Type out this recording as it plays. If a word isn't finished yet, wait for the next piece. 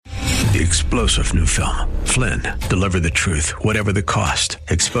the explosive new film, Flynn, deliver the truth, whatever the cost.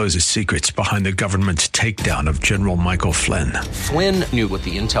 Exposes secrets behind the government's takedown of General Michael Flynn. Flynn knew what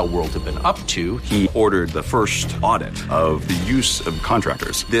the intel world had been up to. He ordered the first audit of the use of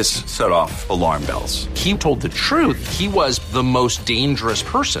contractors. This set off alarm bells. He told the truth. He was the most dangerous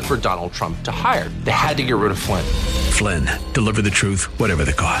person for Donald Trump to hire. They had to get rid of Flynn. Flynn, deliver the truth, whatever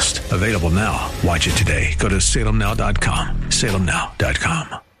the cost. Available now. Watch it today. Go to salemnow.com.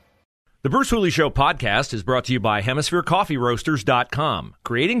 salemnow.com. The Bruce Hooley Show podcast is brought to you by HemisphereCoffeeRoasters.com.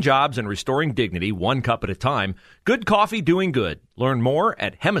 Creating jobs and restoring dignity one cup at a time. Good coffee doing good. Learn more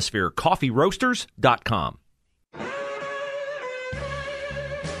at HemisphereCoffeeRoasters.com.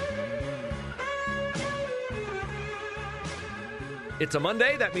 It's a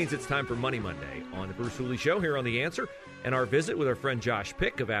Monday. That means it's time for Money Monday on the Bruce Hooley Show here on The Answer. And our visit with our friend Josh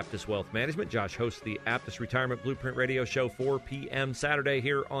Pick of Aptus Wealth Management. Josh hosts the Aptus Retirement Blueprint Radio Show 4 p.m. Saturday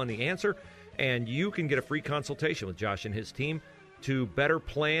here on The Answer. And you can get a free consultation with Josh and his team to better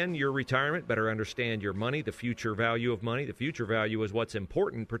plan your retirement, better understand your money, the future value of money. The future value is what's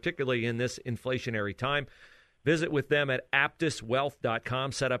important, particularly in this inflationary time. Visit with them at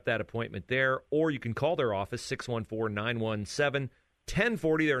aptuswealth.com. Set up that appointment there. Or you can call their office, 614-917-1040.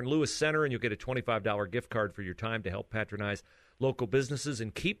 They're in Lewis Center, and you'll get a $25 gift card for your time to help patronize local businesses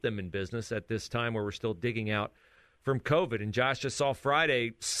and keep them in business at this time where we're still digging out from COVID. And Josh just saw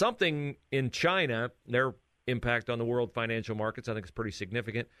Friday something in China, their impact on the world financial markets, I think is pretty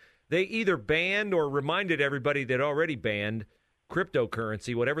significant. They either banned or reminded everybody that already banned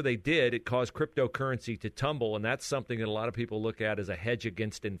cryptocurrency. Whatever they did, it caused cryptocurrency to tumble, and that's something that a lot of people look at as a hedge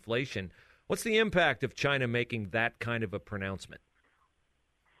against inflation. What's the impact of China making that kind of a pronouncement?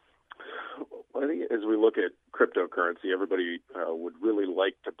 Well, I think as we look at cryptocurrency, everybody would really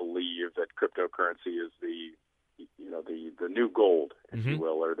like to believe that cryptocurrency is the new gold, if you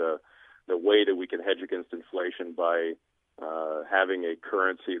will, or the way that we can hedge against inflation by having a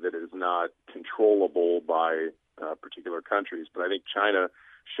currency that is not controllable by particular countries. But I think China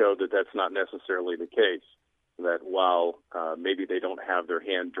showed that that's not necessarily the case, that while maybe they don't have their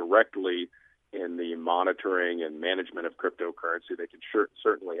hand directly in the monitoring and management of cryptocurrency, they can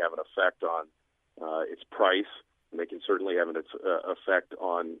certainly have an effect on its price, and they can certainly have an effect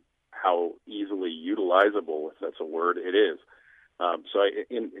on how easily utilizable, if that's a word, it is. And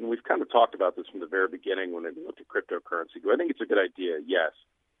we've kind of talked about this from the very beginning when we looked at cryptocurrency. Do I think it's a good idea? Yes.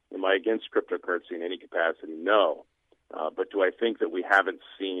 Am I against cryptocurrency in any capacity? No. But do I think that we haven't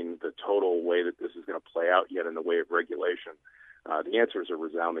seen the total way that this is going to play out yet in the way of regulation? The answer is a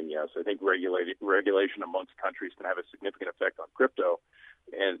resounding yes. I think regulation amongst countries can have a significant effect on crypto.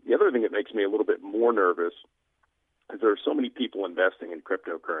 And the other thing that makes me a little bit more nervous is there are so many people investing in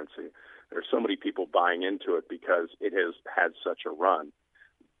cryptocurrency. There are so many people buying into it because it has had such a run.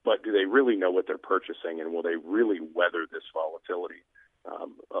 But do they really know what they're purchasing, and will they really weather this volatility?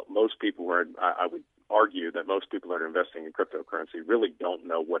 Most people I would argue that most people that are investing in cryptocurrency really don't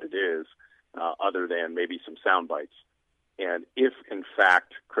know what it is, other than maybe some sound bites. And if, in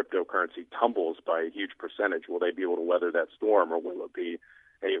fact, cryptocurrency tumbles by a huge percentage, will they be able to weather that storm, or will it be,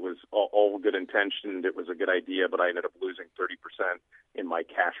 hey, it was all good intentioned, it was a good idea, but I ended up losing 30% in my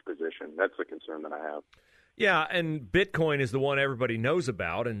cash position? That's the concern that I have. Yeah, and Bitcoin is the one everybody knows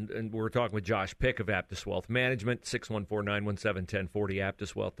about, and we're talking with Josh Pick of Aptus Wealth Management, 614-917-1040,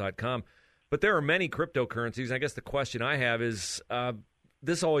 aptuswealth.com. But there are many cryptocurrencies. I guess the question I have is,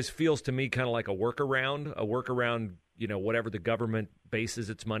 this always feels to me kind of like a workaround, whatever the government bases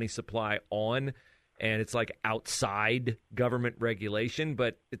its money supply on, and it's like outside government regulation.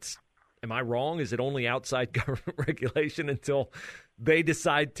 But am I wrong? Is it only outside government regulation until they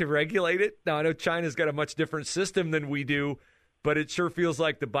decide to regulate it? Now, I know China's got a much different system than we do, but it sure feels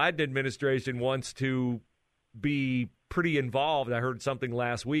like the Biden administration wants to be pretty involved. I heard something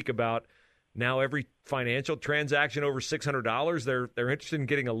last week about now every financial transaction over $600, they're interested in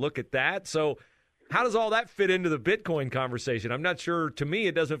getting a look at that. So how does all that fit into the Bitcoin conversation? I'm not sure. To me,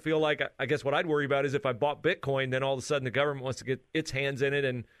 it doesn't feel like, I guess what I'd worry about is if I bought Bitcoin, then all of a sudden the government wants to get its hands in it,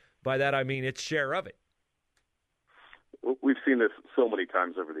 and by that I mean its share of it. We've seen this so many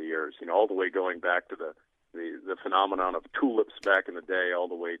times over the years, all the way going back to the phenomenon of tulips back in the day, all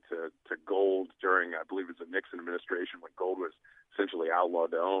the way to gold during, I believe it was the Nixon administration, when gold was essentially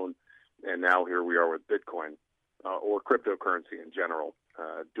outlawed to own. And now here we are with Bitcoin, or cryptocurrency in general.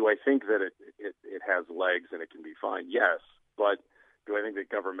 Do I think that it has legs and it can be fine? Yes. But do I think that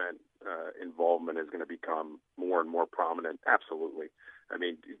government involvement is going to become more and more prominent? Absolutely. I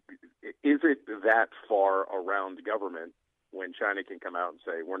mean, is it that far around government when China can come out and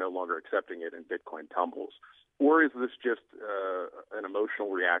say, we're no longer accepting it and Bitcoin tumbles? Or is this just an emotional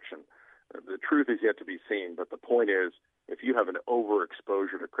reaction the truth is yet to be seen. But the point is, if you have an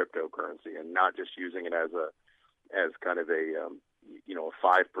overexposure to cryptocurrency and not just using it as kind of a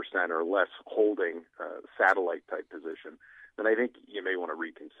 5% or less holding satellite type position, then I think you may want to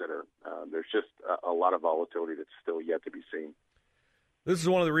reconsider. There's just a lot of volatility that's still yet to be seen. This is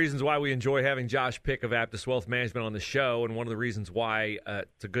one of the reasons why we enjoy having Josh Pick of Aptus Wealth Management on the show, and one of the reasons why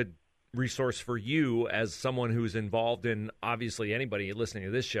it's a good resource for you as someone who's involved in, obviously anybody listening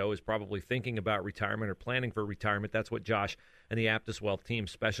to this show is probably thinking about retirement or planning for retirement. That's what Josh and the Aptus Wealth team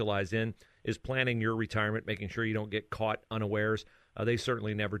specialize in, is planning your retirement, making sure you don't get caught unawares. They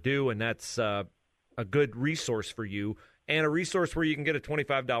certainly never do, and that's a good resource for you, and a resource where you can get a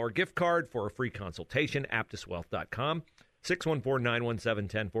 $25 gift card for a free consultation, aptuswealth.com.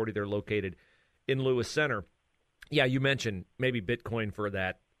 614-917-1040. They're located in Lewis Center. Yeah, you mentioned maybe Bitcoin for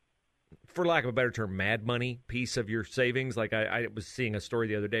that, for lack of a better term, mad money piece of your savings. Like I was seeing a story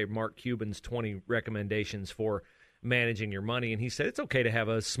the other day, Mark Cuban's 20 recommendations for managing your money, and he said it's okay to have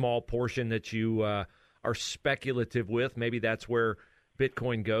a small portion that you are speculative with. Maybe that's where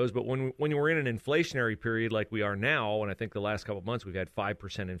Bitcoin goes. But when we're in an inflationary period like we are now, and I think the last couple of months we've had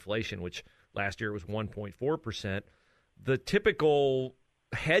 5% inflation, which last year was 1.4%, the typical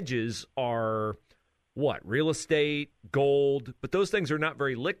hedges are what? Real estate, gold, but those things are not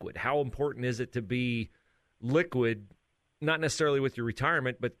very liquid. How important is it to be liquid, not necessarily with your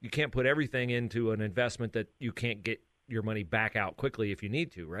retirement, but you can't put everything into an investment that you can't get your money back out quickly if you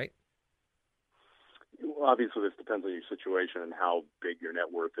need to, right? Well, obviously, this depends on your situation and how big your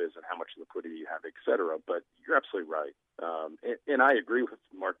net worth is and how much liquidity you have, et cetera, but you're absolutely right. And I agree with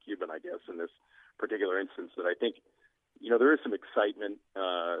Mark Cuban, I guess, in this particular instance, that I think there is some excitement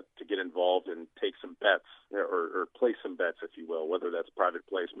to get involved and take some bets or place some bets, if you will, whether that's private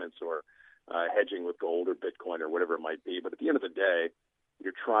placements or hedging with gold or Bitcoin or whatever it might be. But at the end of the day,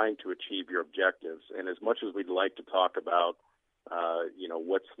 you're trying to achieve your objectives. And as much as we'd like to talk about,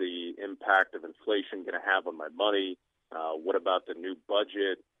 what's the impact of inflation going to have on my money, what about the new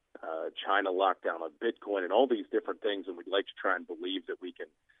budget, China lockdown on Bitcoin, and all these different things, and we'd like to try and believe that we can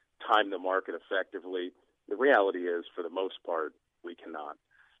time the market effectively, the reality is, for the most part, we cannot.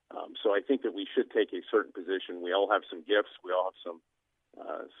 So I think that we should take a certain position. We all have some gifts. We all have some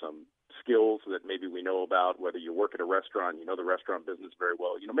skills that maybe we know about. Whether you work at a restaurant, you know the restaurant business very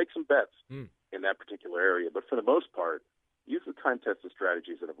well. Make some bets in that particular area. But for the most part, use the time-tested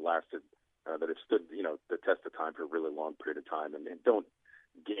strategies that have lasted, that have stood, the test of time for a really long period of time, and don't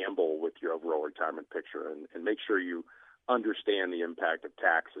gamble with your overall retirement picture. And make sure you understand the impact of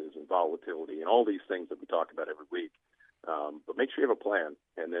taxes and volatility and all these things that we talk about every week. But make sure you have a plan,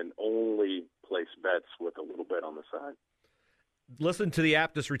 and then only place bets with a little bit on the side. Listen to the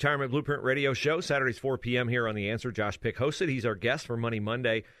Aptus Retirement Blueprint Radio Show, Saturdays 4 p.m. here on The Answer. Josh Pick hosted. He's our guest for Money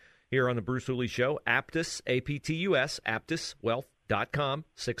Monday here on the Bruce Hooley Show. Aptus, A-P-T-U-S, aptuswealth.com,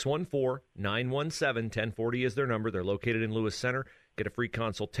 614-917-1040 is their number. They're located in Lewis Center. Get a free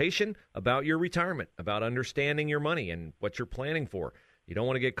consultation about your retirement, about understanding your money and what you're planning for. You don't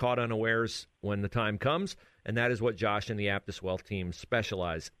want to get caught unawares when the time comes, and that is what Josh and the Aptus Wealth team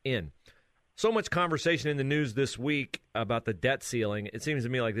specialize in. So much conversation in the news this week about the debt ceiling. It seems to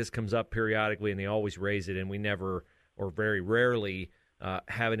me like this comes up periodically, and they always raise it, and we never, or very rarely,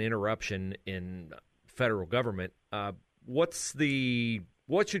 have an interruption in federal government. What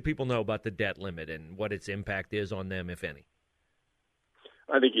should people know about the debt limit and what its impact is on them, if any?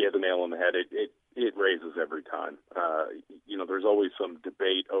 I think you hit the nail on the head. It raises every time. There's always some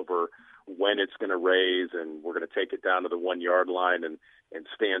debate over when it's going to raise, and we're going to take it down to the 1 yard line and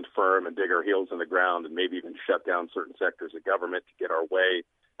stand firm and dig our heels in the ground and maybe even shut down certain sectors of government to get our way.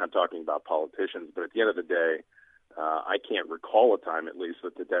 I'm talking about politicians, but at the end of the day, I can't recall a time, at least,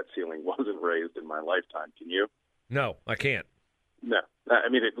 that the debt ceiling wasn't raised in my lifetime. Can you? No, I can't. No. I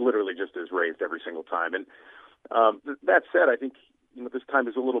mean, it literally just is raised every single time. And that said, I think this time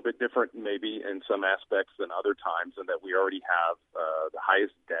is a little bit different maybe in some aspects than other times, in that we already have the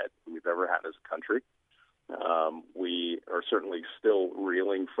highest debt we've ever had as a country. We are certainly still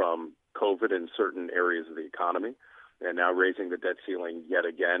reeling from COVID in certain areas of the economy, and now raising the debt ceiling yet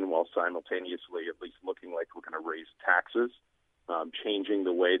again, while simultaneously at least looking like we're going to raise taxes, changing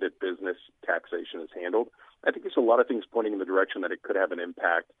the way that business taxation is handled. I think there's a lot of things pointing in the direction that it could have an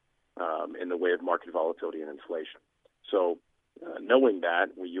impact in the way of market volatility and inflation. So knowing that,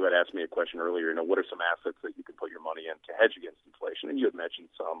 you had asked me a question earlier, what are some assets that you can put your money in to hedge against inflation? And you had mentioned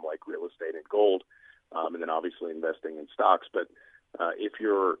some like real estate and gold, and then obviously investing in stocks. But if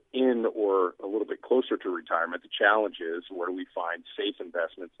you're in or a little bit closer to retirement, the challenge is, where do we find safe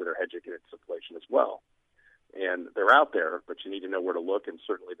investments that are hedging against inflation as well? And they're out there, but you need to know where to look, and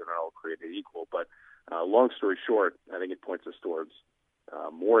certainly they're not all created equal. But long story short, I think it points us towards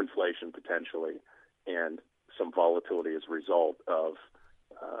more inflation potentially and some volatility as a result of,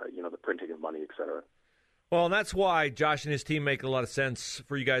 the printing of money, et cetera. Well, and that's why Josh and his team make a lot of sense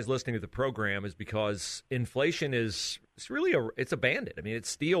for you guys listening to the program, is because inflation it's a bandit. I mean, it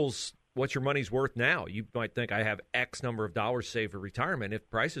steals what your money's worth now. You might think I have X number of dollars saved for retirement. If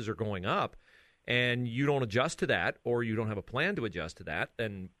prices are going up and you don't adjust to that, or you don't have a plan to adjust to that,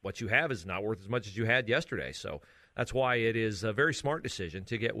 then what you have is not worth as much as you had yesterday. So that's why it is a very smart decision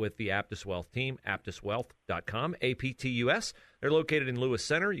to get with the Aptus Wealth team, aptuswealth.com, APTUS. They're located in Lewis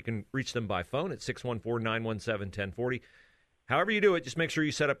Center. You can reach them by phone at 614-917-1040. However you do it, just make sure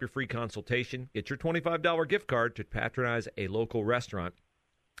you set up your free consultation. Get your $25 gift card to patronize a local restaurant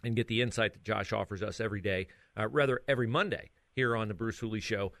and get the insight that Josh offers us every Monday here on the Bruce Hooley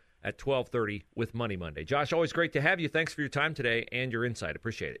Show at 12:30 with Money Monday. Josh, always great to have you. Thanks for your time today and your insight.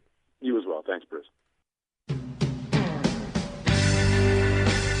 Appreciate it. You as well. Thanks, Bruce.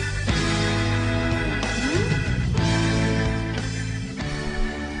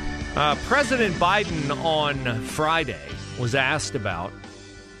 President Biden on Friday was asked about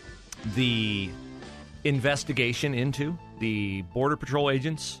the investigation into the Border Patrol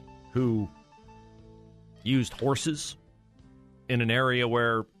agents who used horses in an area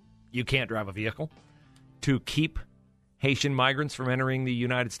where you can't drive a vehicle to keep Haitian migrants from entering the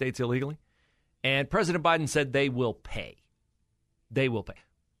United States illegally. And President Biden said they will pay. They will pay.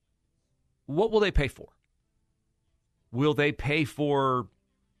 What will they pay for? Will they pay for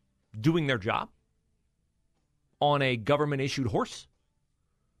doing their job on a government-issued horse?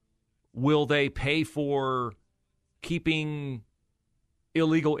 Will they pay for keeping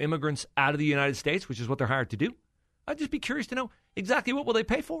illegal immigrants out of the United States, which is what they're hired to do? I'd just be curious to know exactly what will they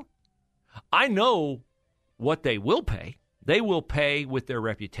pay for. I know what they will pay. They will pay with their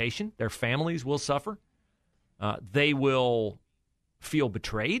reputation. Their families will suffer. They will feel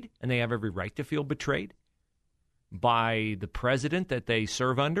betrayed, and they have every right to feel betrayed by the president that they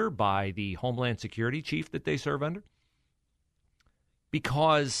serve under, by the Homeland Security chief that they serve under,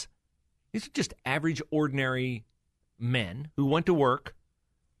 because these are just average, ordinary men who went to work,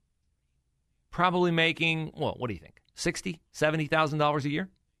 probably making, well, what do you think, $60,000, $70,000 a year?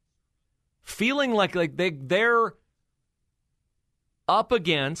 Feeling like they're up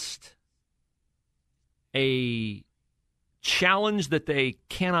against a challenge that they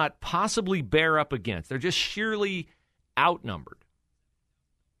cannot possibly bear up against. They're just sheerly outnumbered.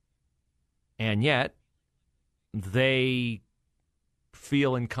 And yet, they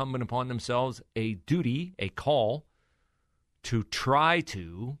feel incumbent upon themselves a duty, a call, to try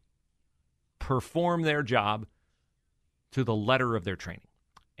to perform their job to the letter of their training.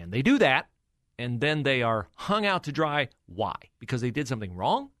 And they do that, and then they are hung out to dry. Why? Because they did something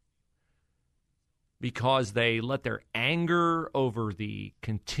wrong? Because they let their anger over the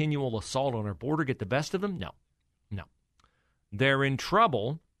continual assault on our border get the best of them? No. They're in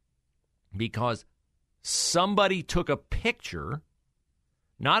trouble because somebody took a picture,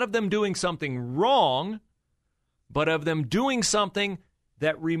 not of them doing something wrong, but of them doing something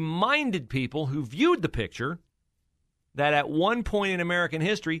that reminded people who viewed the picture that at one point in American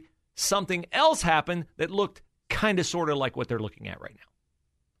history, something else happened that looked kind of sort of like what they're looking at right now.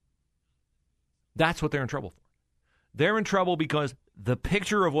 That's what they're in trouble for. They're in trouble because the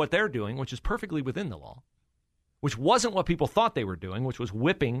picture of what they're doing, which is perfectly within the law, which wasn't what people thought they were doing, which was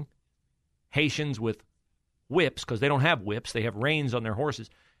whipping Haitians with whips, because they don't have whips, they have reins on their horses,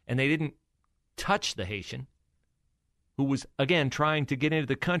 and they didn't touch the Haitian, who was, again, trying to get into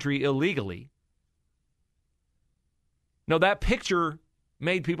the country illegally. No, that picture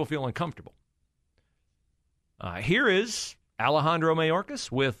made people feel uncomfortable. Here is Alejandro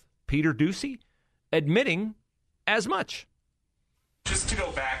Mayorkas with Peter Ducey admitting as much. Just to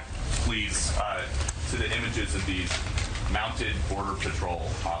go back, please, to the images of these mounted Border Patrol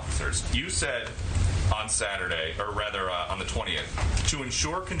officers. You said on Saturday, or rather on the 20th, to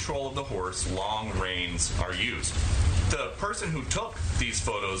ensure control of the horse, long reins are used. The person who took these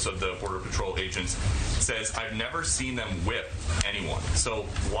photos of the Border Patrol agents says, I've never seen them whip anyone. So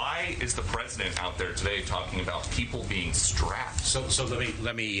why is the president out there today talking about people being strapped? So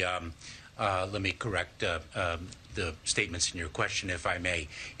let me correct the statements in your question, if I may.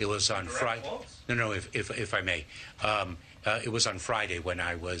 It was on Friday. No, if I may. It was on Friday when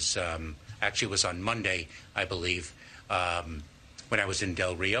I was, actually it was on Monday, I believe, when I was in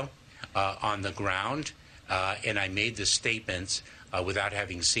Del Rio on the ground. and I made the statements without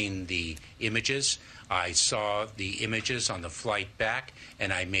having seen the images. I saw the images on the flight back,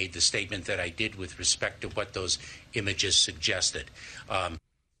 and I made the statement that I did with respect to what those images suggested.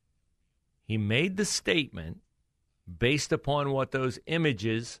 He made the statement based upon what those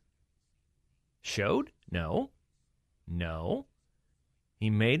images showed? No. He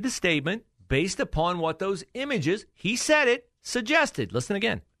made the statement based upon what those images, he said it, suggested. Listen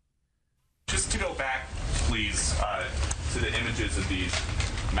again. Just to go back, please, to the images of these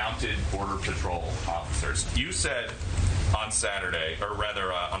mounted Border Patrol officers. You said on Saturday, or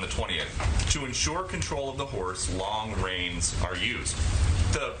rather on the 20th, to ensure control of the horse, long reins are used.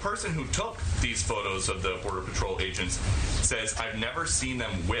 The person who took these photos of the Border Patrol agents says, I've never seen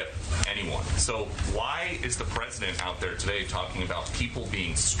them whip anyone. So why is the president out there today talking about people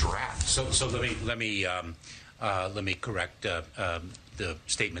being strapped? So let me correct the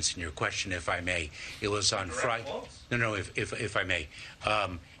statements in your question, if I may. It was on Friday. No, if I may.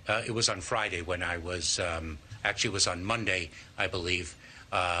 It was on Friday when I was, actually it was on Monday, I believe,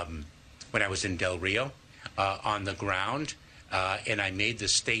 when I was in Del Rio on the ground, and I made the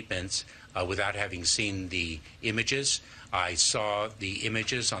statements without having seen the images. I saw the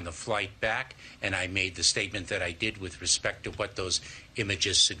images on the flight back, and I made the statement that I did with respect to what those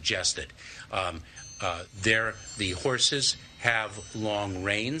images suggested. The horses have long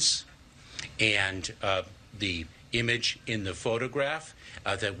reins, and the image in the photograph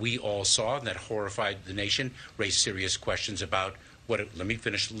that we all saw and that horrified the nation raised serious questions about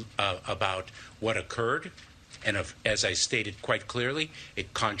about what occurred. And as I stated quite clearly,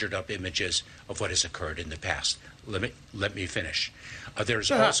 it conjured up images of what has occurred in the past. Let me finish. There's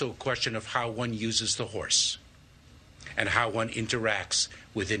also a question of how one uses the horse and how one interacts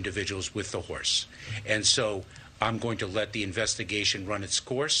with individuals with the horse. And so I'm going to let the investigation run its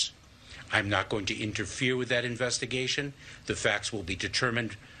course. I'm not going to interfere with that investigation. The facts will be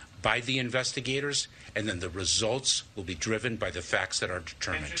determined by the investigators, and then the results will be driven by the facts that are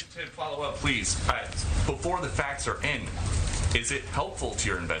determined. And just to follow up, please, before the facts are in, is it helpful to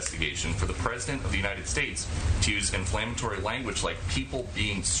your investigation for the President of the United States to use inflammatory language like people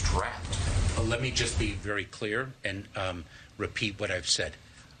being strapped? Let me just be very clear and repeat what I've said.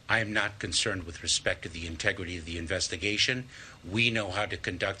 I am not concerned with respect to the integrity of the investigation. We know how to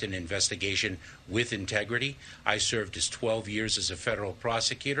conduct an investigation with integrity. I served as 12 years as a federal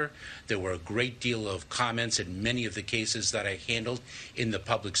prosecutor. There were a great deal of comments in many of the cases that I handled in the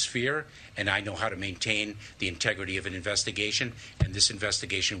public sphere, and I know how to maintain the integrity of an investigation, and this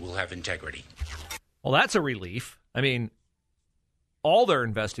investigation will have integrity. Well, that's a relief. I mean, all their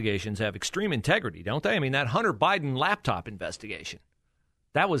investigations have extreme integrity, don't they? I mean, that Hunter Biden laptop investigation,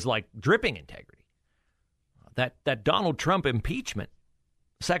 that was like dripping integrity. That Donald Trump impeachment,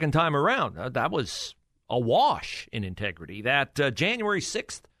 second time around, that was awash in integrity. That January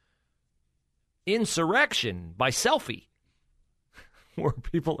 6th insurrection by selfie, where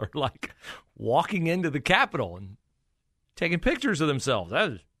people are like walking into the Capitol and taking pictures of themselves.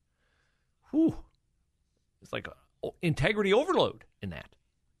 That is, it's like integrity overload in that.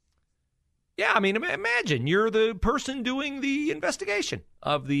 Yeah, I mean, imagine you're the person doing the investigation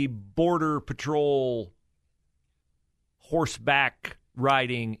of the Border Patrol horseback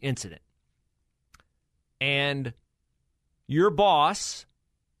riding incident. And your boss,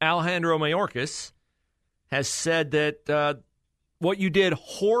 Alejandro Mayorkas, has said that what you did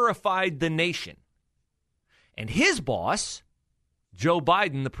horrified the nation. And his boss, Joe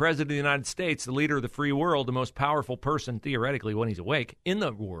Biden, the president of the United States, the leader of the free world, the most powerful person, theoretically, when he's awake, in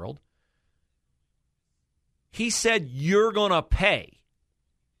the world, he said, you're going to pay.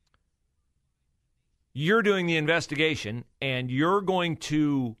 You're doing the investigation, and you're going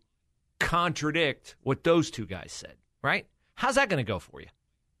to contradict what those two guys said, right? How's that going to go for you?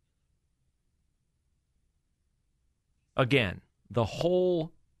 Again, the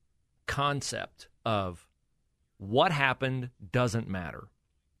whole concept of what happened doesn't matter.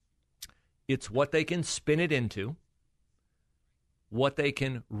 It's what they can spin it into, what they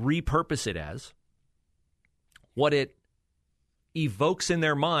can repurpose it as, what it evokes in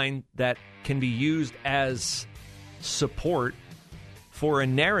their mind that can be used as support for a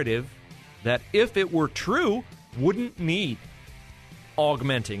narrative that, if it were true, wouldn't need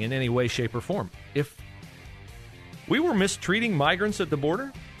augmenting in any way, shape, or form. If we were mistreating migrants at the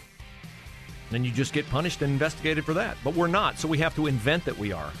border, then you just get punished and investigated for that. But we're not, so we have to invent that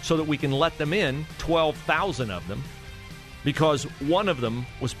we are, so that we can let them in, 12,000 of them, because one of them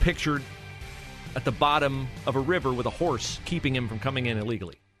was pictured at the bottom of a river with a horse keeping him from coming in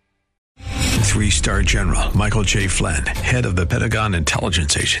illegally. 3-star general Michael J. Flynn, head of the Pentagon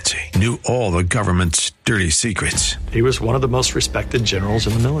Intelligence Agency, knew all the government's dirty secrets. He was one of the most respected generals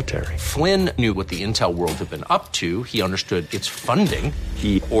in the military. Flynn knew what the intel world had been up to. He understood its funding.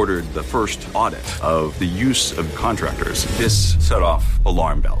 He ordered the first audit of the use of contractors. This set off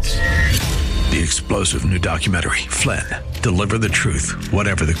alarm bells. The explosive new documentary, Flynn, Deliver the Truth,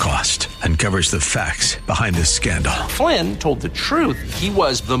 Whatever the Cost, uncovers the facts behind this scandal. Flynn told the truth. He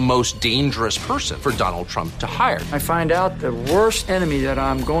was the most dangerous person for Donald Trump to hire. I find out the worst enemy that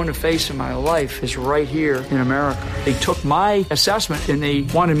I'm going to face in my life is right here in America. They took my assessment and they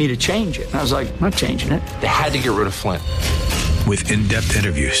wanted me to change it. And I was like, I'm not changing it. They had to get rid of Flynn. With in-depth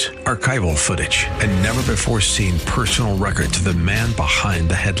interviews, archival footage, and never-before-seen personal records of the man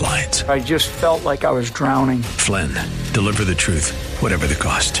behind the headlines. I just felt like I was drowning. Flynn, Deliver the Truth, Whatever the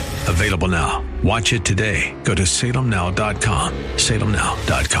Cost. Available now. Watch it today. Go to salemnow.com.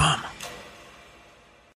 salemnow.com.